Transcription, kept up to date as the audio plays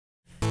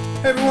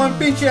Hey everyone,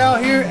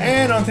 PincheAls here,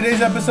 and on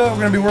today's episode we're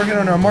going to be working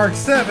on our Mark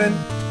 7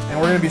 and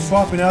we're going to be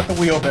swapping out the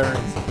wheel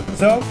bearings.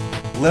 So,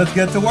 let's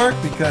get to work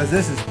because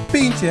this is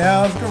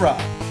PincheAls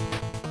Garage.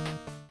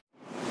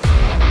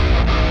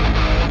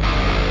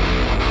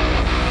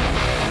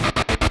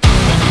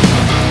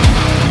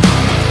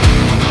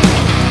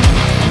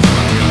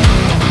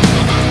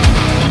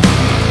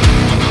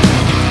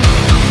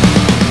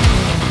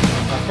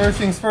 First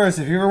things first,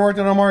 if you ever worked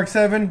on a Mark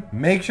 7,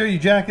 make sure you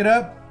jack it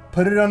up,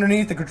 put it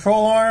underneath the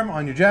control arm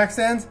on your jack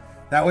stands.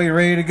 That way you're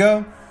ready to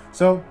go.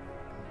 So,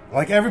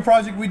 like every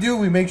project we do,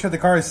 we make sure the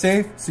car is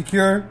safe,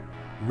 secure,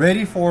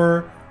 ready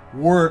for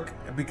work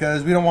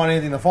because we don't want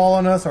anything to fall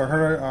on us or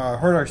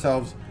hurt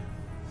ourselves,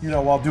 you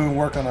know, while doing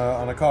work on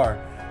a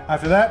car.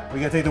 After that, we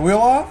gotta take the wheel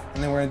off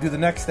and then we're gonna do the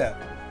next step.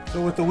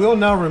 So with the wheel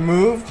now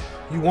removed,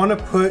 you wanna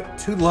put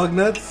 2 lug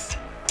nuts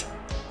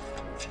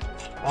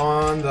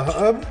on the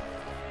hub.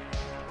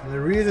 And the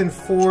reason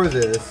for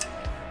this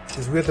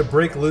is we have to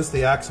break loose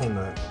the axle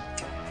nut.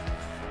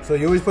 So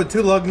you always put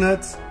 2 lug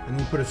nuts and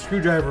you put a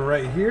screwdriver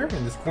right here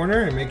in this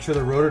corner and make sure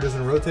the rotor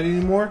doesn't rotate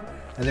anymore.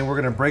 And then we're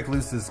gonna break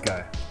loose this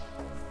guy.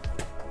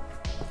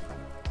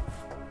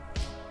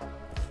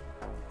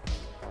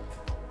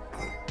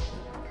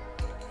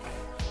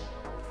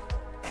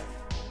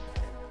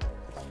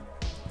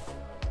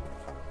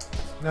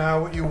 Now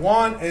what you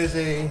want is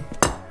a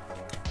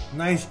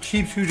nice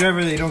cheap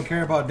screwdriver that you don't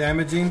care about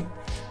damaging.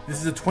 This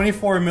is a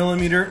 24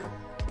 millimeter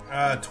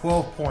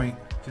 12 point,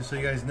 just so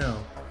you guys know,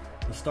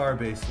 the star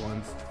based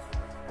ones.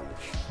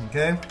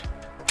 Okay,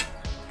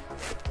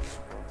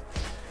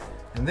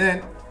 and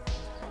then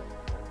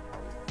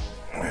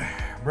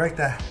break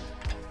that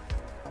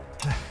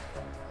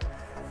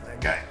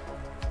guy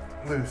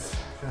loose,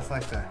 just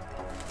like that.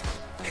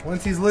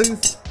 Once he's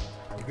loose,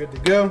 you're good to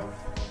go.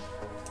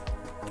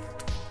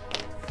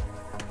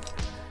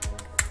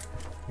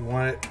 You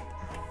want it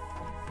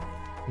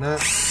not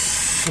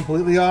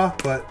completely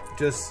off, but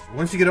just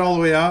once you get it all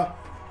the way out,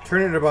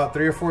 turn it about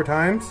 3 or 4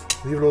 times,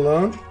 leave it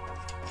alone,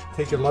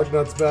 take your lug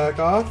nuts back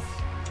off.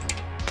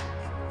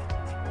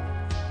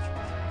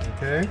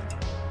 Okay,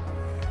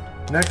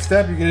 next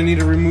step, you're going to need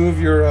to remove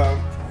your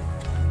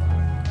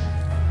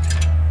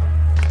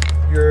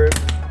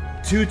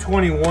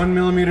 221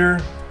 millimeter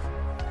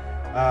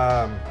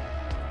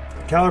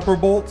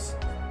caliper bolts,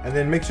 and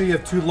then make sure you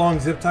have 2 long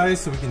zip ties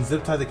so we can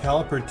zip tie the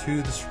caliper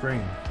to the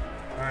spring.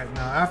 Alright,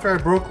 now after I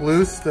broke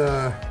loose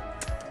the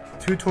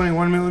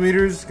 221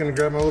 millimeters, gonna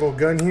grab my little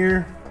gun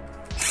here.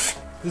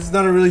 This is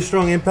not a really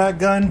strong impact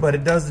gun, but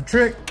it does the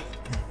trick.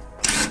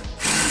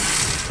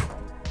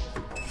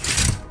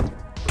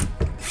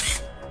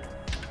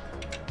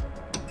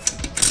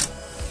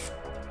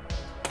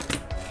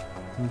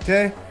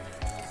 Okay,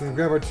 gonna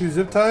grab our 2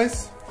 zip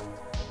ties.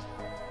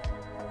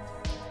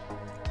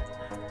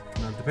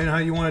 Now, depending on how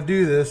you want to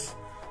do this,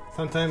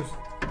 sometimes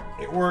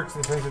it works,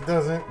 sometimes it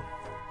doesn't.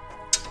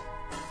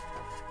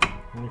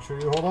 Make sure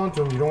you hold on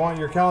to them. You don't want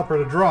your caliper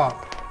to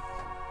drop.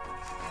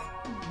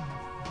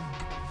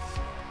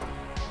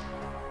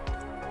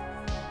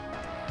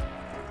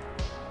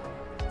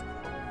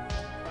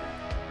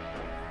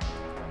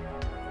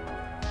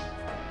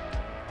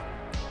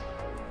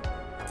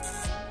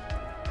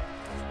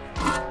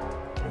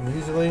 And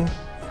usually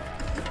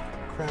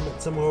cram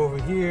it somewhere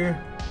over here.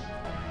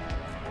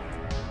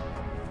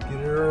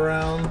 Get it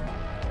around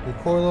your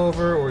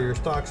coilover or your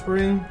stock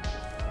spring.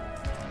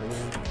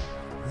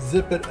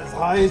 Zip it as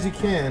high as you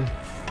can,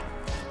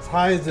 as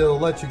high as it'll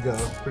let you go,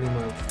 pretty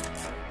much.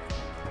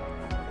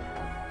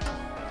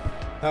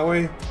 That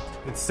way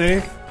it's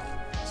safe,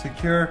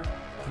 secure,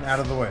 and out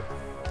of the way.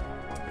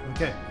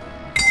 Okay,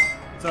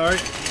 it's all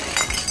right.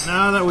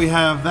 Now that we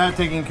have that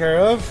taken care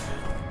of,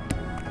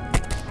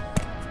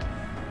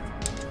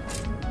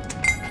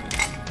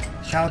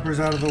 caliper's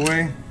out of the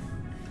way.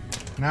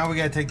 Now we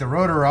gotta take the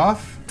rotor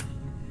off.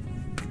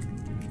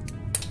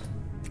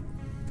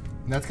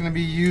 That's going to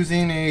be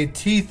using a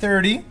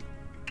T30.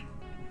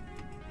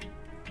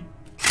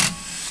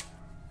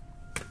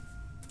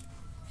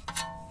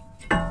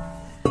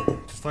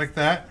 Just like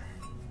that.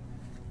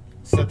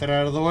 Set that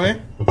out of the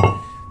way.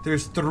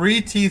 There's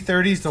 3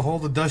 T30s to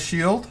hold the dust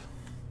shield.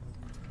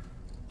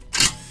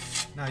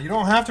 Now you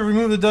don't have to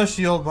remove the dust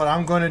shield, but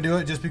I'm going to do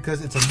it just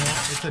because it's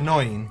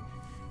annoying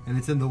and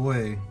it's in the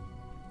way.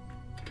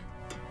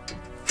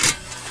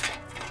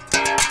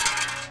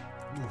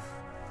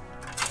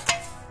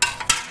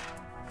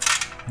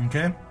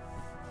 Okay,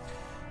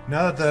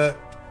 now that the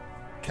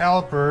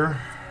caliper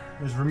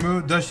is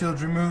removed, dust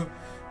shield's removed,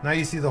 now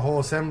you see the whole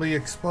assembly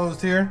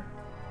exposed here.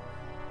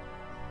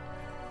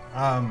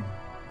 We're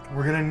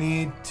gonna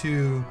need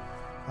to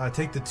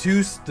take the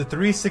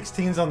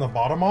 3/16s on the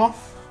bottom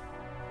off.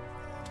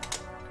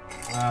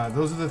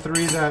 Those are the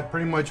 3 that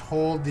pretty much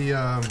hold the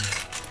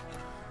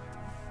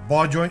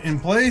ball joint in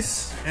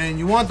place, and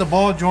you want the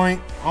ball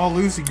joint all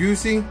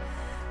loosey-goosey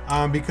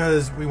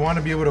because we want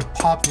to be able to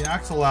pop the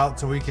axle out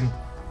so we can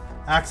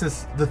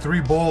access the 3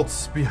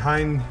 bolts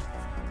behind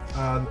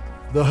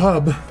the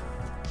hub.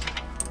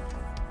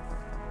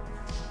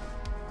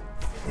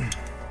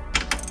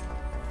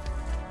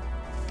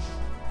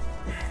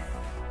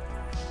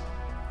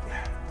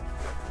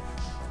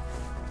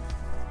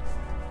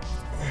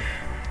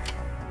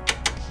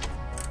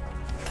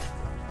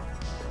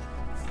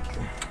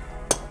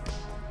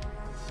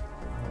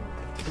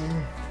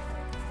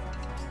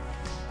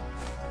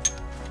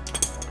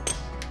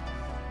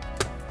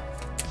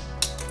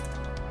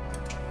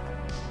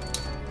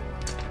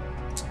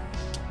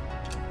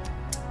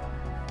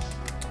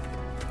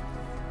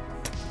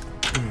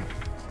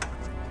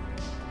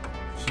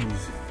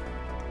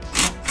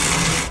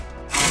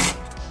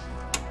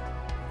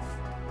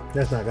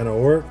 That's not gonna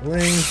work,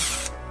 Ling.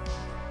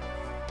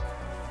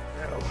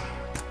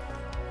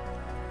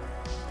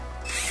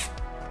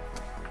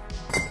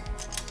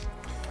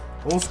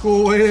 Old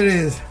school way it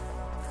is.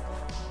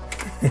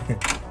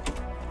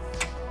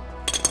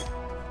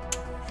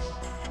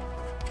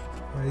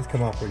 These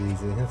come off pretty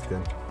easy. That's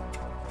good.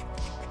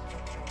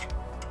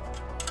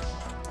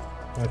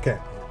 Okay.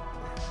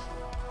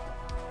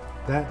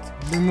 That's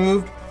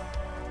removed.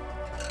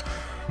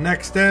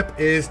 Next step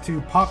is to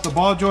pop the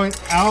ball joint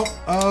out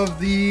of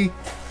the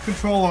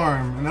control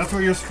arm, and that's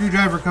where your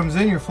screwdriver comes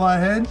in, your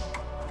flathead.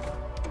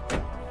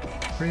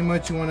 Pretty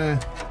much you want to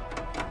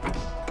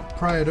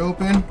pry it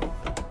open.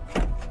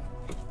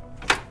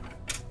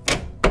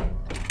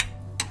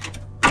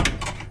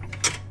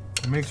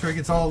 And make sure it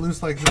gets all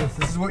loose like this.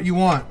 This is what you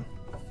want.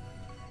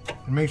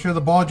 And make sure the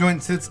ball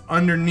joint sits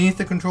underneath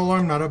the control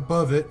arm, not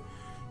above it.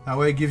 That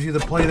way it gives you the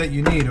play that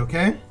you need,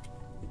 okay?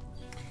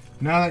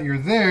 Now that you're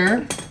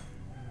there,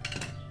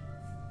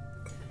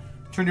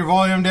 turn your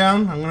volume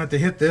down. I'm gonna have to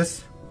hit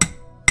this.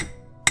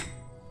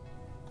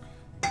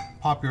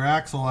 Pop your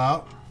axle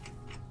out.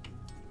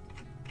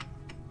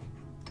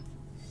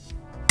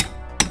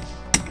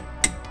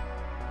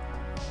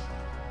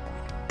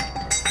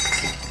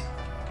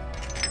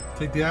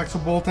 Take the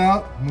axle bolt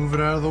out, move it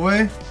out of the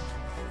way.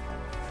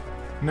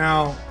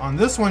 Now on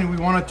this one, we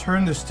want to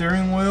turn the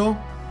steering wheel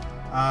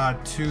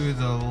to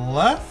the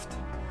left,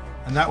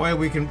 and that way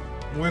we can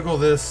wiggle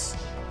this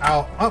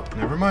out. Oh,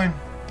 never mind.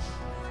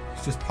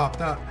 Just popped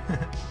out.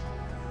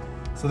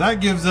 So that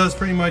gives us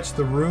pretty much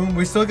the room.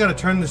 We still got to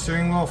turn the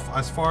steering wheel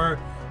as far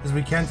as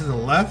we can to the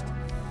left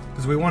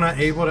because we want to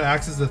able to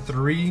access the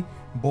 3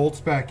 bolts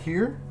back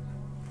here.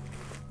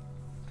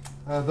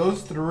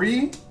 Those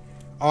 3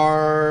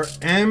 are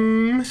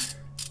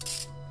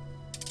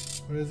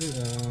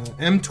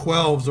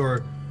M12s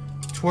or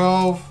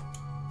 12.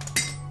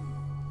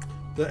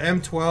 The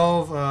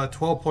M12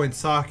 12-point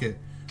socket.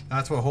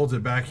 That's what holds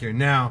it back here.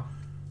 Now,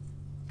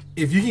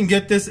 if you can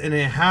get this in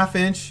a 1/2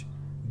 inch,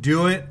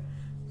 do it.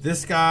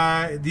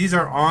 These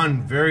are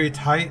on very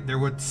tight. They're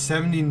with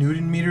 70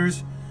 Newton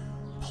meters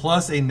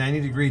plus a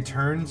 90-degree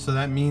turn. So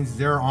that means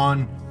they're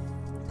on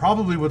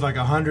probably with like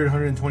 100,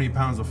 120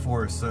 pounds of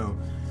force. So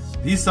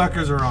these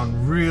suckers are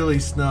on really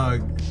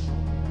snug.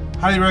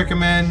 Highly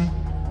recommend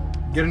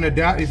get an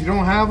adapter. If you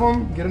don't have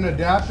them, get an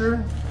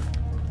adapter.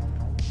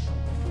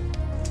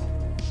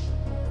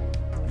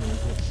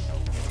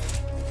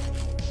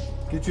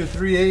 Get you a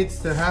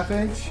 3/8 to 1/2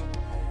 inch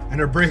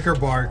and a breaker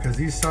bar because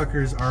these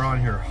suckers are on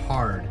here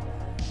hard.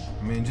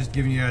 I mean, just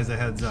giving you guys a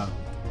heads up.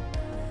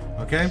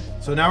 Okay,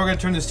 so now we're gonna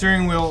turn the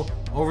steering wheel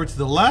over to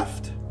the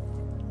left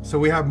so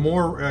we have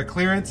more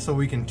clearance so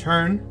we can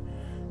turn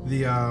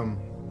the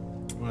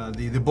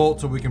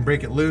bolt so we can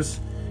break it loose.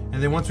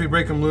 And then once we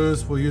break them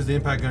loose, we'll use the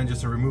impact gun just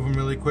to remove them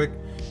really quick.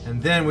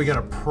 And then we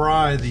gotta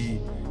pry the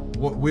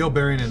wheel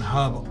bearing and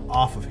hub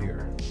off of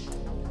here.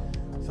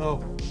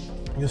 So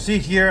you'll see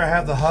here I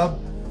have the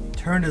hub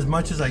turned as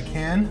much as I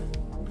can.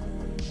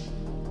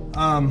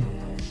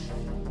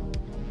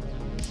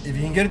 If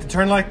you can get it to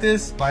turn like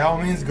this, by all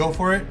means go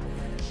for it.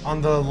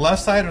 On the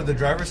left side or the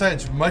driver's side,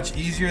 it's much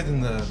easier than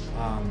the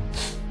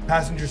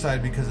passenger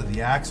side because of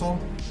the axle.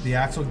 The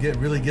axle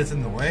really gets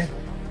in the way.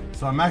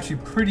 So I'm actually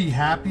pretty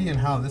happy in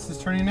how this is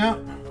turning out.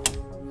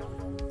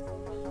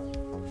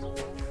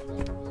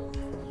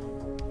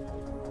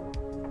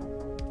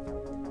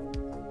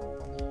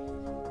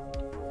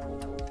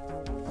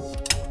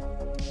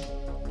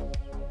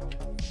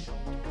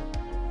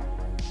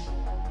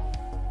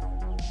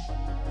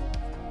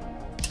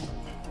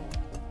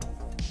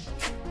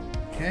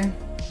 Okay,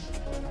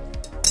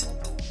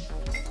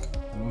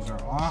 those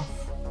are off.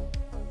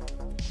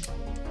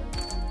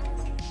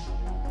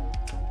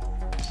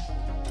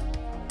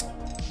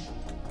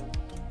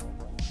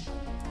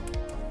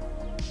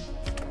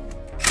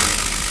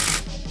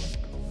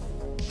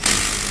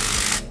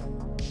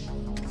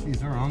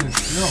 These are on this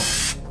still.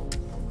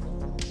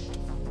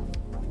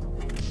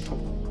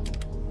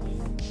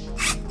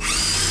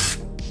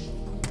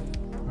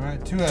 All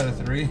right, 2 out of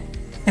 3.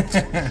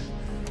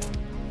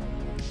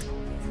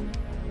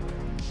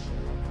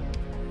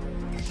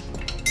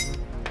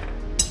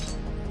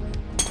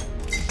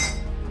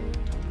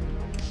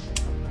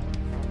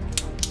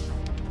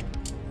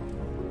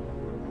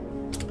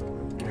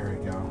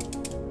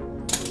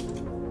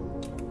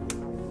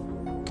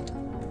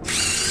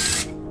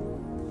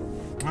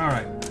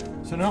 Alright,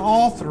 so now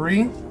all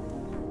 3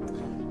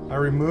 are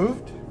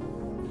removed.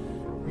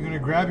 You're going to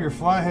grab your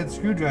flathead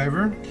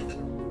screwdriver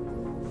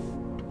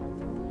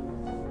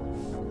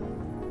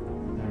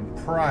and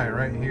pry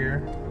right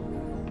here,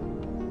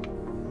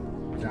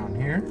 down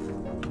here,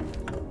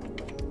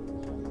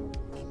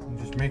 and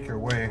just make your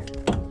way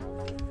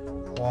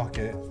walk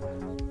it.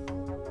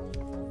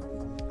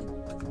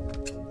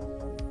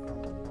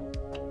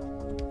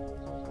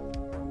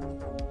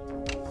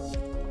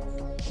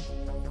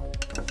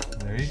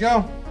 There you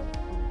go.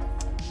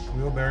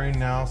 Wheel bearing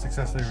now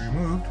successfully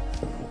removed.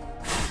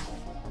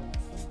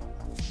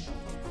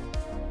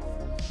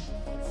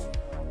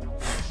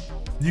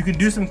 You can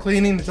do some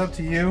cleaning, it's up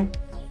to you.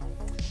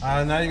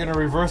 Now you're gonna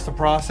reverse the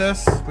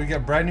process. We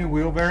got brand new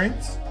wheel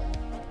bearings.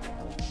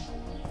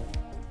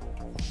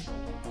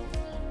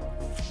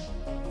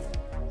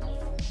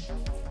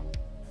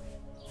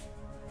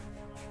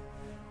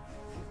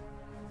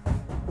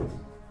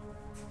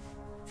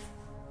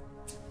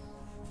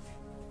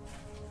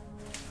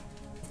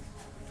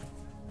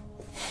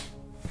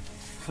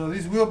 So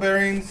these wheel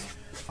bearings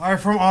are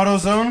from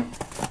AutoZone.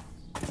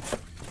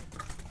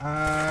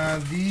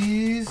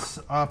 These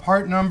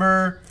part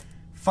number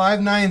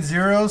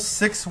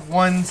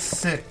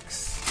 590616.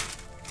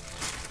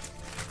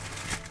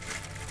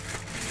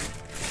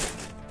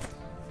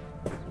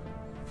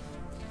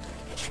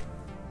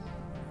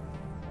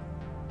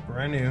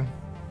 Brand new.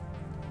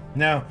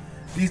 Now,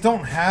 these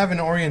don't have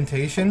an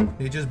orientation,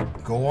 they just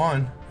go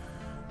on.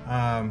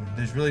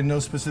 There's really no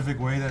specific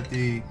way that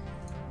they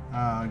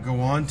go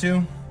on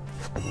to.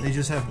 They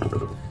just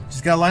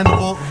gotta line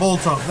the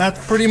bolts up.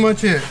 That's pretty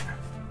much it.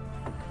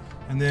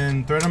 And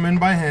then thread them in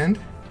by hand.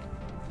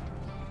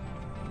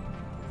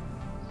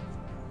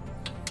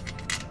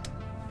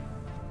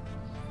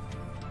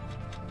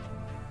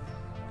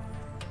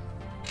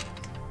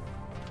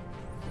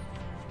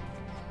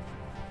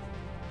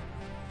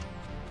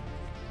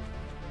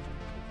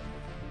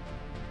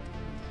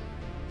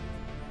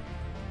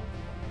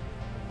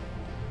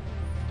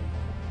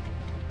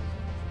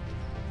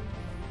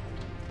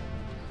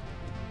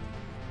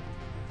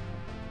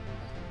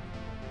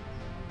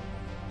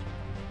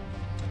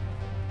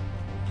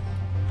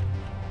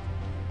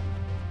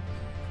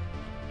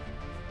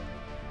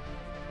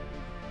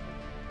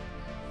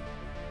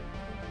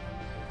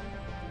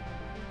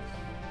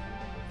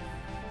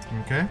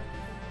 Okay,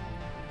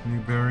 new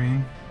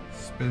bearing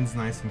spins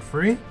nice and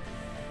free.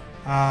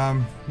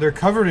 They're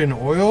covered in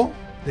oil.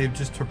 They've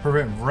just to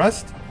prevent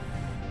rust.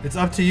 It's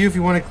up to you if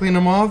you want to clean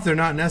them off. They're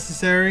not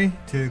necessary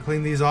to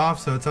clean these off,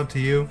 so it's up to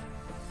you.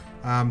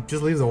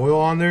 Just leave the oil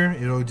on there.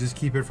 It'll just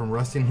keep it from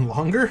rusting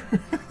longer.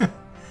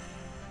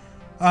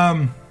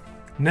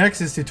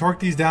 Next is to torque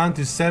these down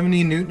to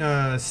 70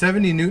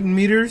 Newton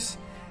meters,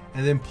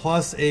 and then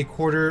plus a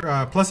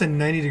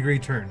 90-degree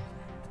turn.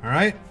 All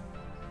right.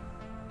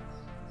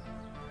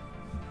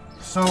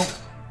 So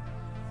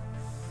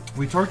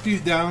we torque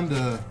these down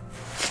to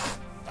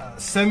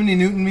 70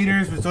 Newton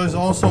meters, which is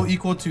also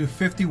equal to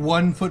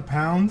 51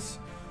 foot-pounds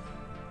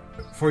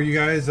for you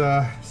guys,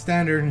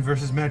 standard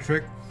versus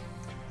metric.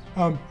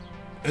 And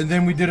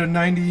then we did a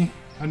 90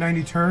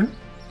 turn.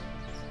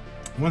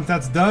 Once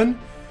that's done,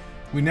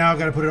 we now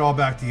got to put it all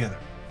back together.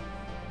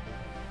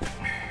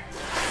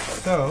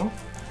 So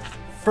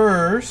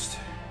first,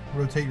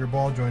 rotate your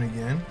ball joint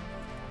again.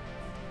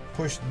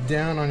 Push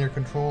down on your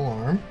control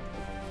arm.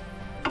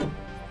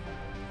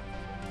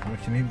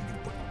 Actually, maybe we can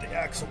put the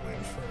axle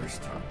in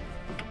first.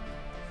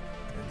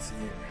 Let's see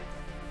here.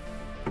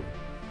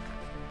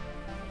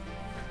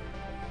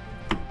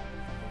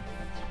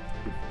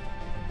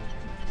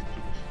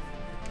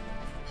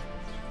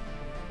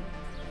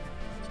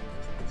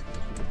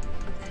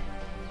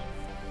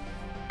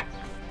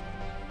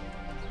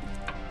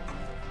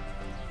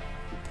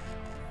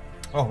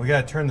 Oh, we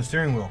gotta turn the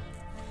steering wheel.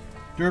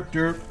 Derp,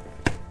 derp.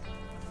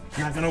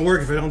 Not gonna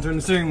work if I don't turn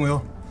the steering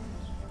wheel.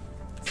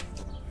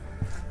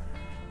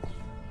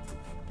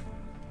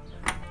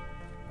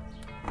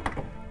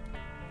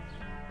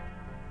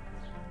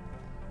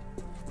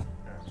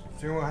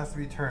 Steering wheel has to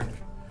be turned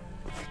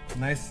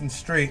nice and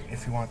straight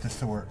if you want this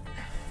to work.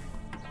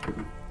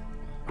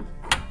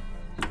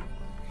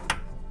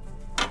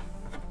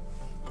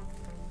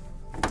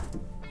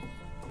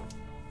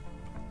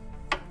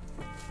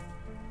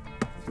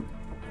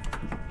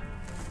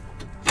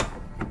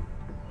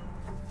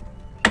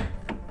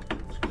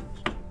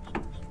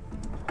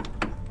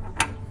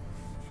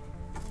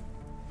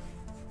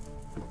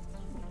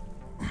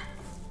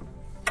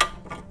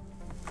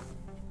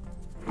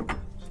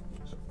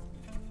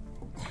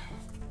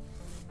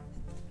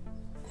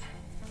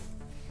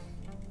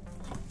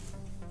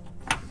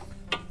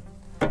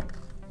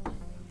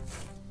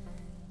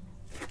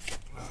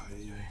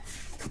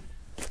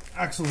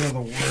 Axles are the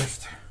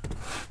worst.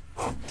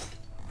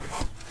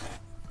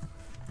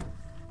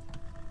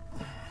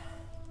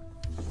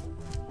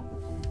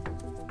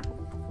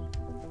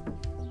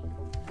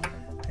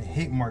 I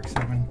hate Mark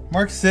 7.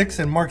 Mark 6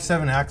 and Mark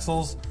 7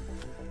 axles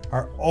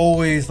are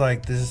always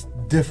like this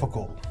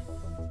difficult.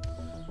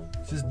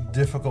 It's just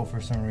difficult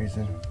for some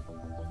reason.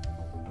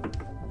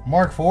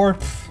 Mark 4,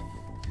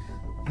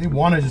 they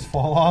want to just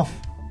fall off.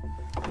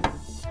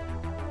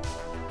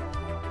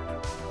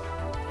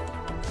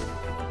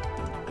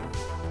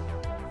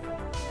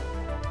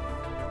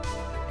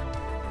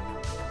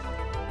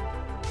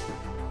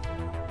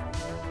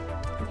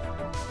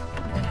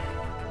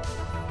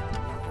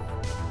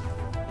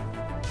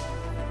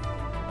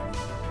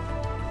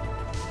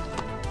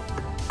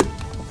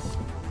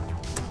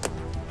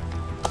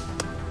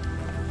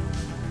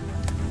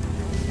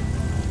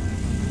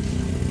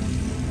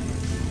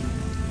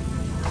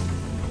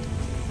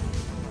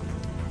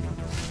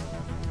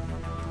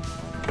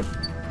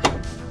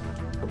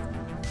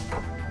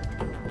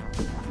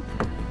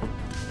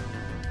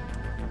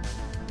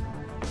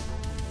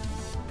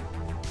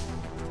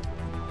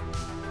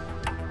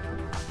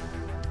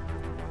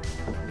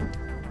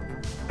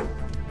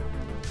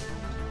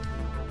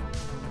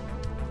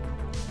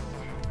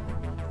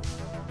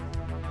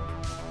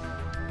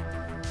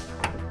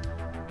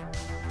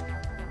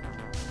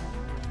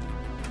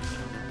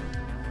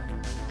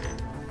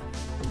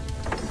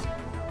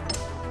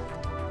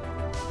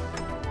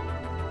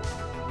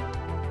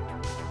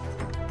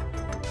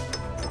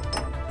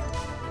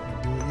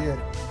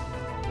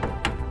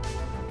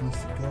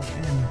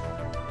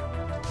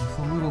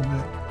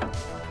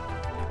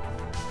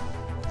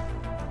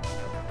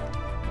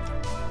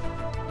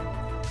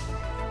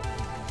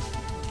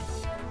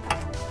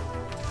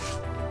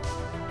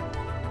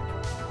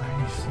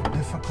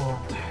 difficult.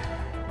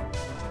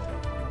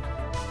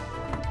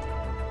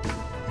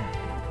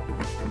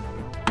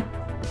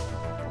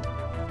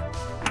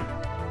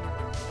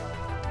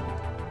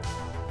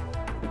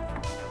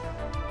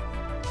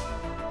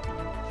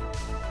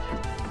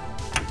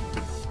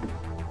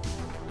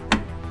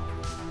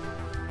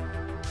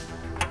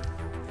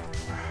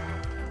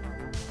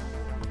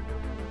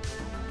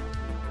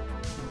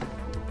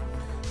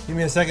 Give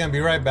me a second, I'll be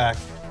right back.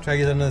 Try to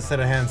get another set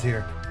of hands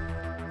here.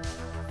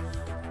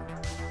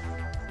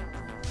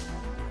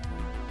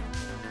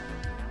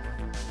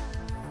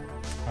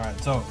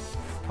 Alright, so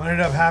what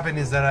ended up happening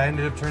is that I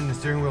ended up turning the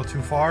steering wheel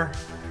too far.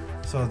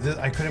 So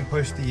I couldn't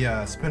push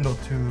the spindle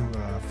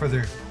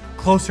further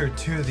closer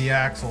to the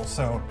axle.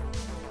 So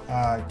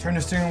I turned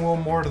the steering wheel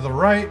more to the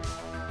right,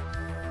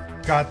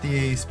 got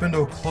the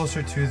spindle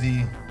closer to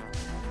the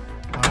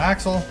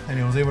axle, and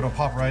it was able to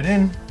pop right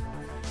in.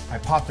 I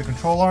popped the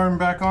control arm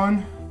back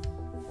on.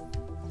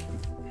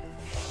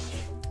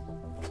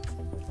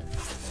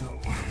 So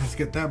let's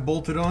get that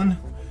bolted on.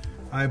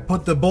 I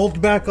put the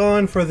bolt back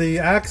on for the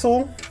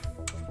axle.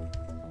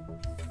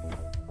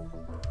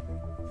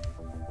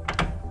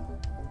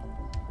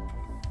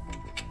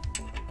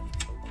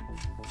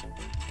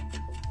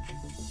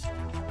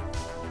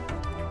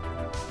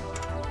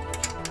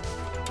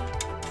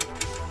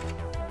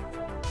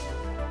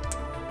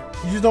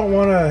 You just don't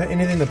want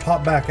anything to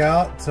pop back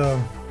out,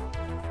 so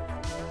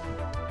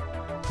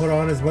put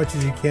on as much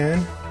as you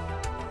can.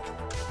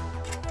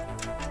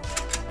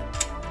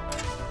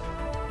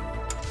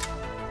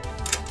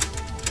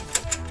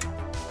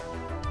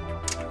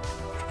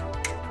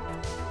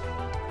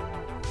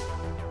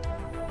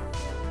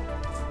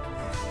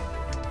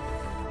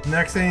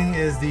 Next thing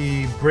is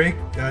the brake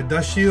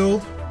dust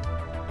shield.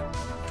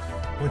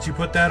 Once you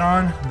put that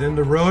on, then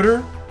the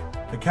rotor,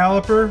 the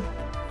caliper,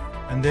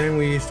 and then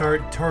we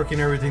start torquing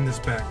everything to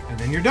spec, and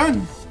then you're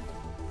done.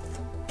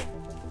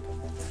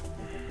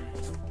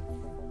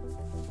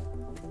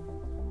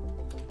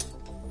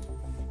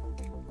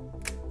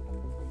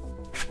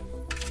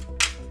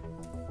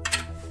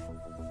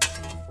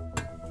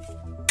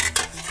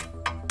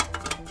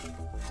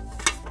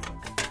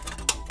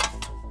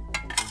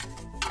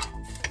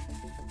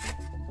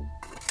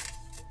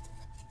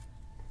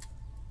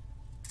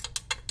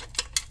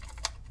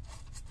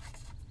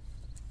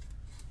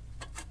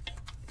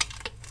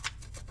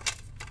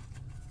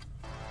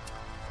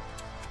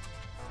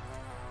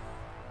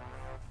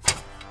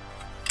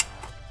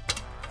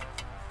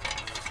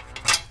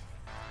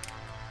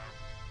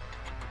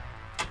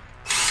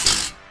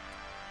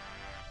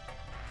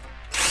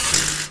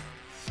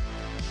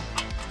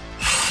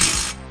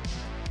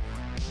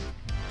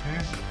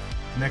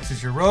 Next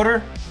is your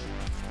rotor.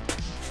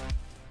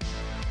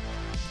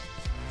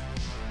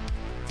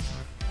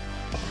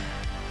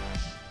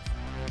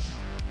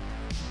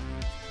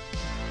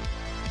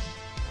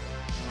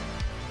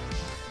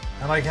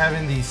 I like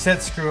having the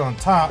set screw on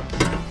top.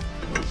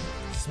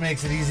 Just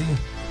makes it easy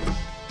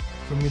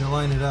for me to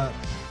line it up.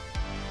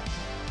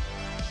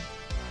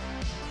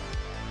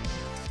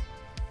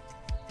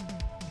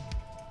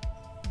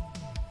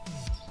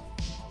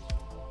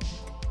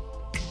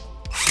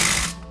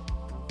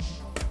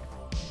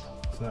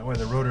 So that way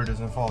the rotor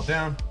doesn't fall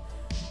down.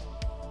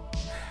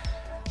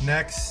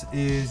 Next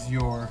is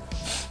your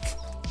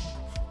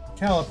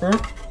caliper.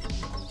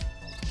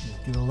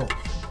 Just give it a little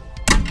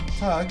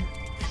tug.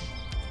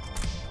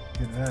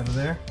 Get it out of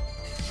there.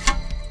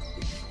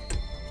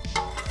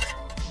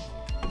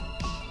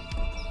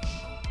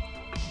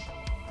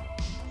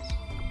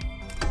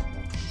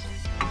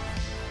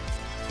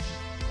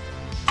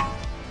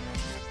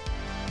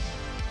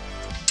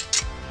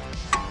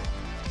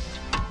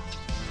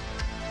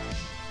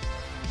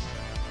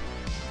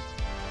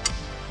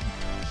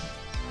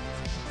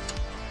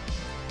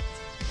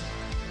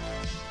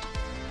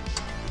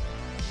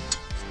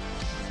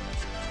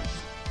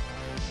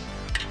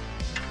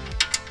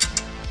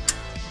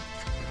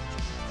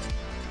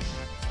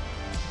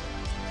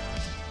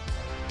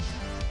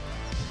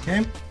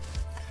 Okay,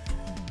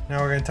 now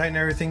we're going to tighten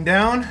everything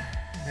down,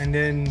 and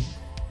then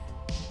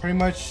pretty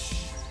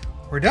much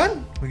we're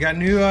done. We got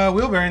new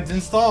wheel bearings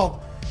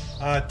installed.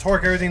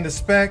 Torque everything to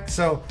spec.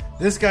 So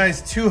this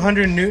guy's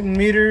 200 Newton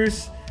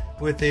meters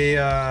with a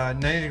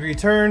 90-degree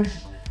turn.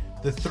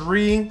 The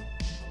 3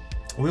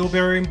 wheel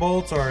bearing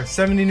bolts are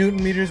 70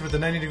 Newton meters with a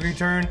 90-degree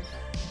turn.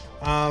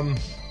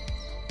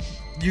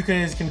 You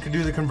guys can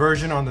do the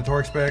conversion on the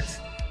torque specs.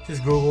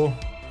 Just Google.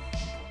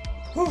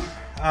 Whew.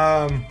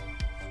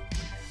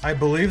 I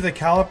believe the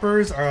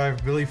calipers are, I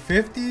believe,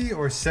 50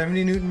 or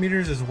 70 Newton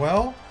meters as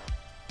well.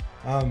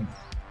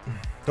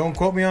 Don't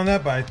quote me on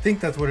that, but I think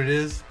that's what it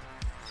is.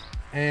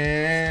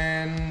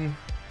 And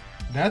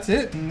that's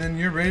it. And then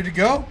you're ready to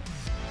go.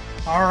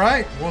 All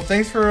right. Well,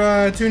 thanks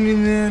for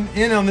tuning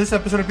in on this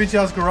episode of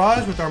PincheAls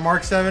Garage with our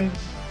Mark 7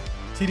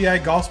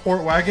 TDI Golf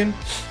Sport wagon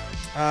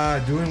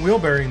doing wheel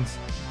bearings.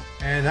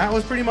 And that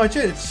was pretty much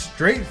it. It's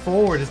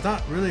straightforward. It's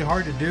not really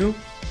hard to do.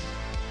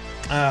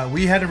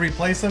 We had to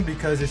replace them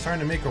because they're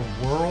starting to make a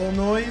whirl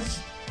noise.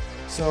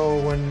 So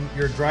when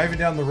you're driving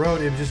down the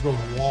road, it just goes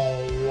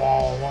wall,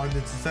 wall, wall.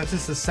 That's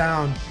just a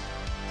sound,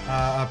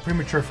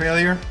 premature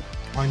failure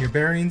on your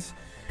bearings.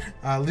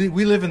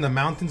 We live in the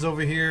mountains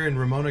over here in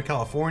Ramona,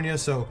 California,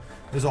 so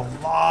there's a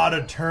lot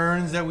of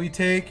turns that we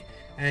take,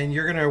 and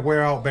you're gonna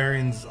wear out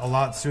bearings a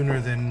lot sooner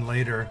than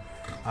later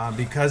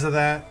because of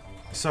that.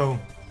 So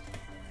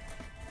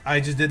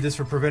I just did this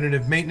for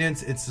preventative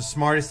maintenance. It's the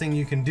smartest thing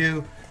you can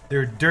do.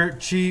 They're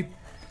dirt cheap.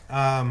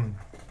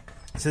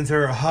 Since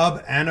they're a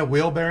hub and a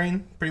wheel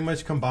bearing pretty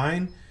much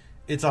combined,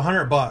 it's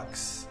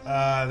 $100.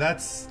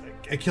 That's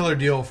a killer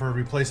deal for a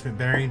replacement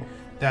bearing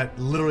that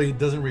literally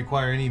doesn't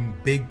require any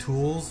big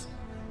tools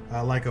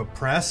like a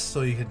press,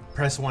 so you could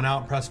press one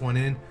out, press one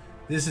in.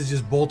 This is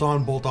just bolt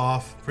on, bolt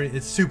off.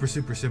 It's super,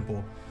 super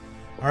simple.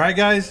 All right,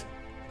 guys,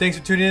 thanks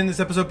for tuning in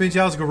this episode of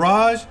PincheAls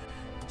Garage.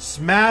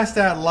 Smash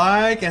that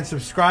like and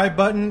subscribe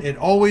button. It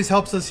always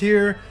helps us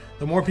here.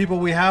 The more people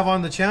we have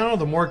on the channel,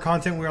 the more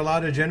content we're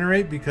allowed to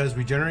generate, because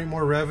we generate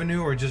more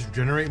revenue or just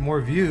generate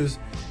more views,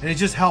 and it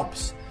just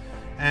helps.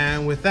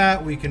 And with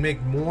that, we can make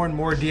more and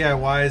more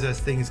DIYs as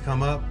things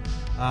come up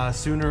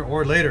sooner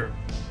or later.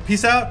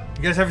 Peace out.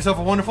 You guys have yourself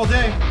a wonderful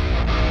day.